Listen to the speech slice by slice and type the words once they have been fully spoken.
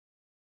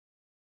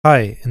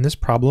Hi, in this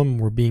problem,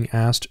 we're being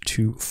asked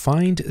to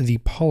find the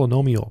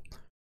polynomial,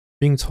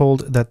 being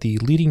told that the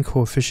leading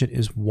coefficient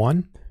is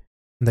 1,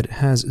 and that it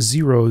has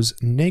zeros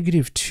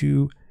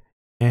 -2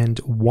 and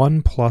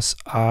 1 plus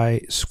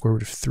I square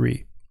root of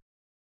 3.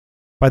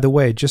 By the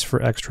way, just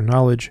for extra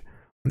knowledge,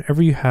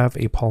 whenever you have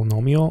a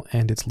polynomial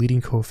and its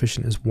leading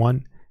coefficient is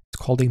 1,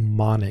 it's called a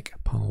monic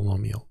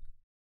polynomial.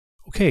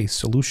 Okay,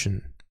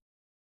 solution.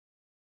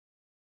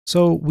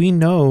 So we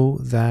know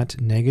that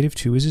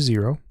 -2 is a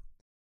 0.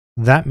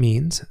 That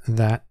means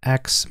that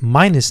x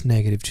minus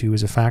 -2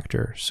 is a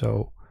factor,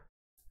 so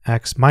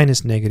x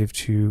minus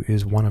 -2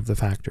 is one of the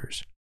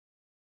factors.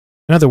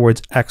 In other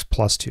words, x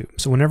plus 2.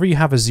 So whenever you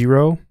have a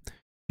 0,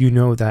 you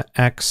know that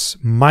x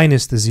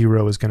minus the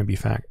 0 is going to be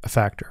a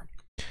factor.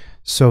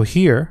 So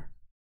here,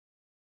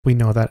 we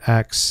know that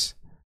x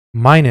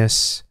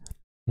minus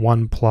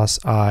 1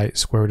 plus I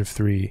square root of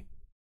 3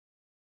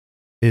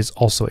 is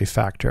also a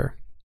factor.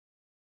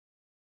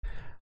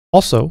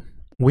 Also,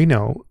 we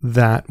know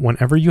that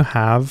whenever you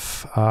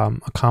have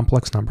a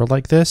complex number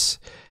like this,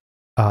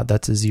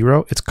 that's a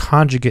 0, its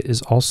conjugate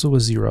is also a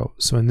 0.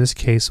 So in this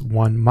case,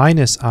 1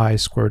 minus I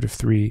square root of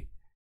 3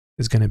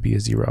 is going to be a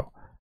 0.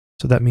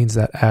 So that means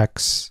that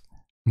x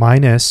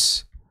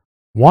minus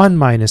 1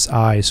 minus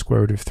I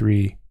square root of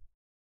 3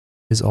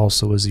 is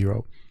also a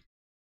 0.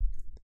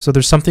 So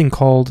there's something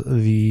called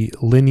the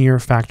linear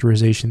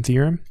factorization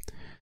theorem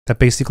that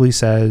basically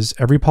says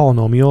every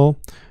polynomial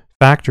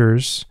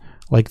factors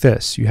like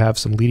this. You have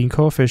some leading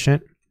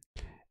coefficient,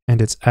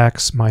 and it's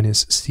x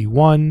minus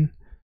c1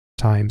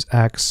 times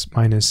x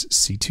minus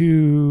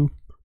c2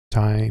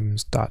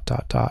 times ...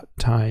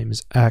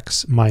 times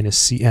x minus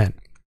cn,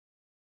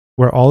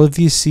 where all of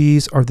these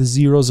c's are the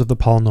zeros of the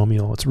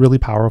polynomial. It's really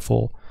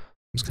powerful.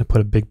 I'm just going to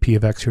put a big P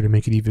of x here to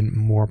make it even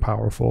more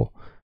powerful.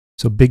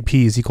 So big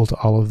P is equal to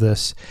all of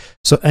this.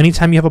 So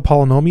anytime you have a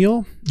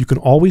polynomial, you can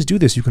always do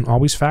this. You can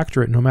always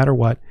factor it no matter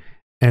what.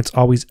 And it's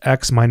always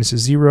x minus a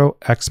 0,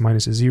 x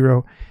minus a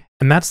 0.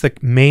 And that's the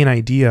main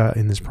idea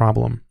in this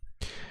problem.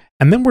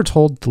 And then we're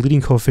told the leading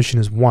coefficient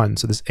is 1.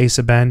 So this a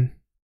sub n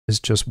is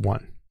just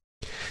 1.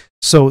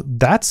 So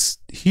that's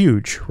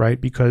huge, right?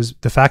 Because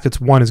the fact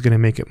it's 1 is going to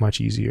make it much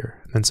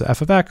easier. And so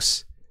f of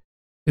x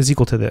is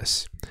equal to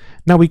this.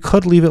 Now we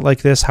could leave it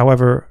like this.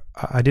 However,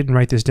 I didn't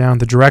write this down.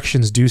 The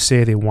directions do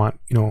say they want,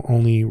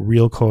 only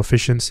real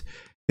coefficients.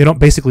 They don't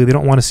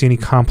want to see any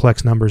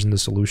complex numbers in the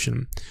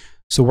solution.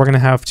 So we're going to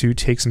have to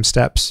take some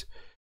steps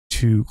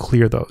to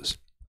clear those.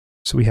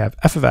 So we have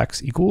f of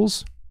x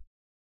equals,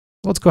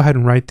 let's go ahead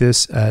and write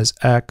this as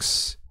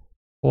x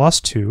plus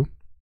 2.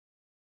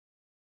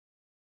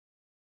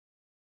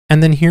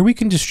 And then here we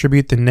can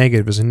distribute the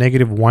negative. There's a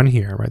 -1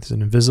 here, right? There's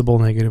an invisible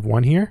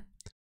 -1 here.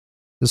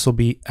 This will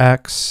be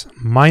x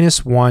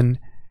minus 1.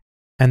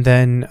 And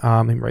then,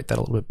 let me write that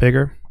a little bit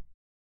bigger.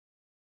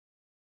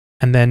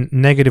 And then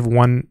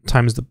 -1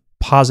 times the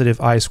positive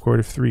I square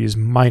root of 3 is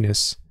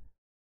minus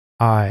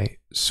I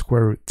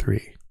square root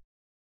 3.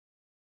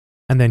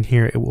 And then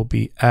here it will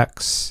be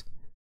x,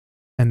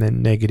 and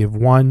then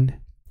 -1.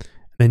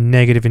 And then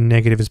negative and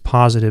negative is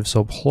positive,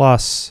 so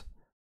plus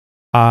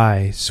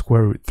I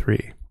square root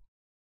 3.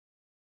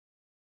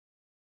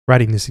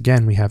 Writing this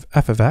again, we have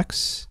f of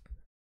x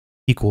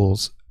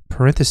equals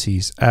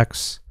parentheses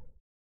x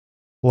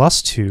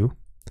plus 2.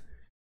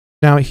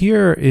 Now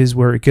here is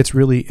where it gets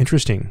really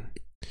interesting.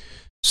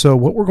 So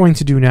what we're going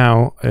to do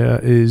now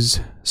is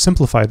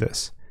simplify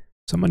this.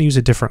 So I'm going to use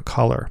a different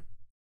color.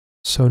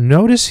 So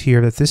notice here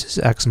that this is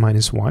x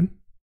minus 1.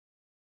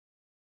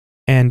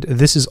 And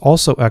this is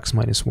also x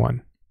minus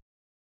 1.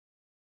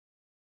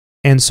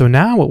 And so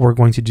now what we're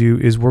going to do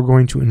is we're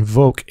going to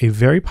invoke a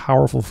very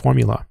powerful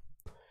formula.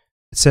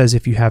 It says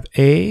if you have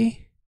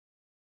a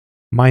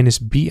minus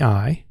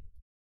bi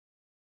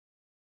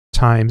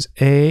times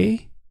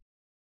a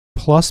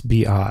plus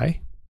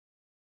bi,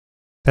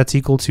 that's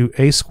equal to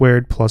a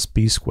squared plus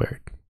b squared.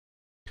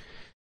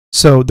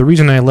 So the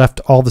reason I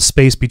left all the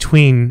space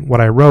between what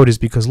I wrote is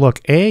because,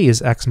 look, a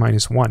is x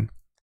minus 1,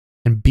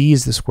 and b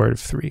is the square root of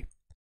 3.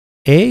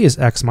 A is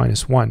x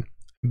minus 1,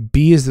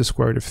 b is the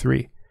square root of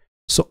 3.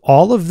 So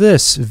all of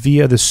this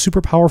via the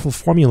super powerful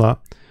formula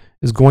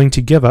is going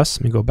to give us,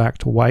 let me go back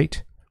to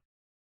white,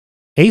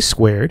 a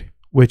squared,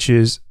 which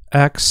is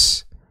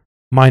x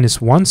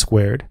minus 1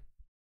 squared,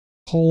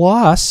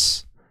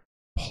 plus,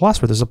 where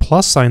there's a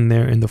plus sign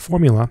there in the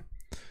formula,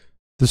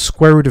 the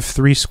square root of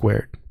 3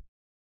 squared.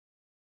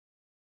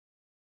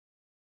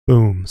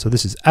 Boom. So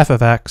this is f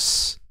of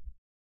x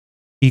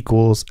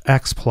equals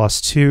x plus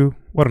 2.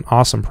 What an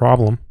awesome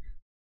problem.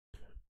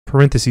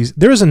 Parentheses.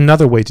 There is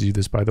another way to do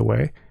this, by the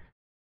way.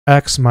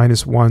 X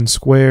minus 1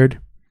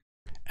 squared.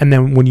 And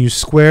then when you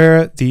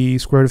square the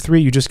square root of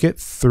 3, you just get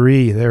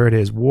 3. There it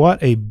is.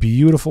 What a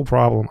beautiful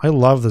problem. I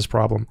love this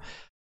problem.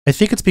 I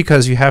think it's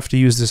because you have to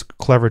use this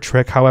clever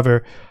trick.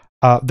 However,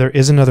 there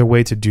is another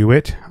way to do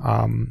it.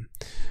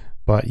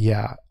 But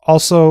yeah.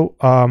 Also,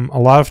 a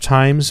lot of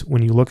times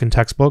when you look in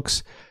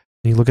textbooks,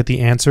 and you look at the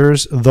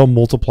answers, they'll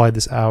multiply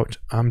this out.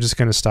 I'm just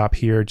going to stop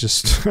here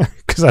just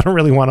because I don't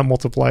really want to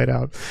multiply it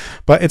out.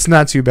 But it's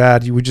not too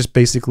bad. You would just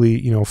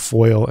basically,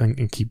 FOIL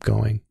and keep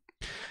going.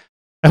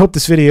 I hope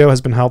this video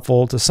has been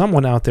helpful to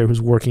someone out there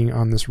who's working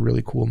on this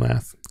really cool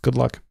math. Good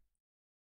luck.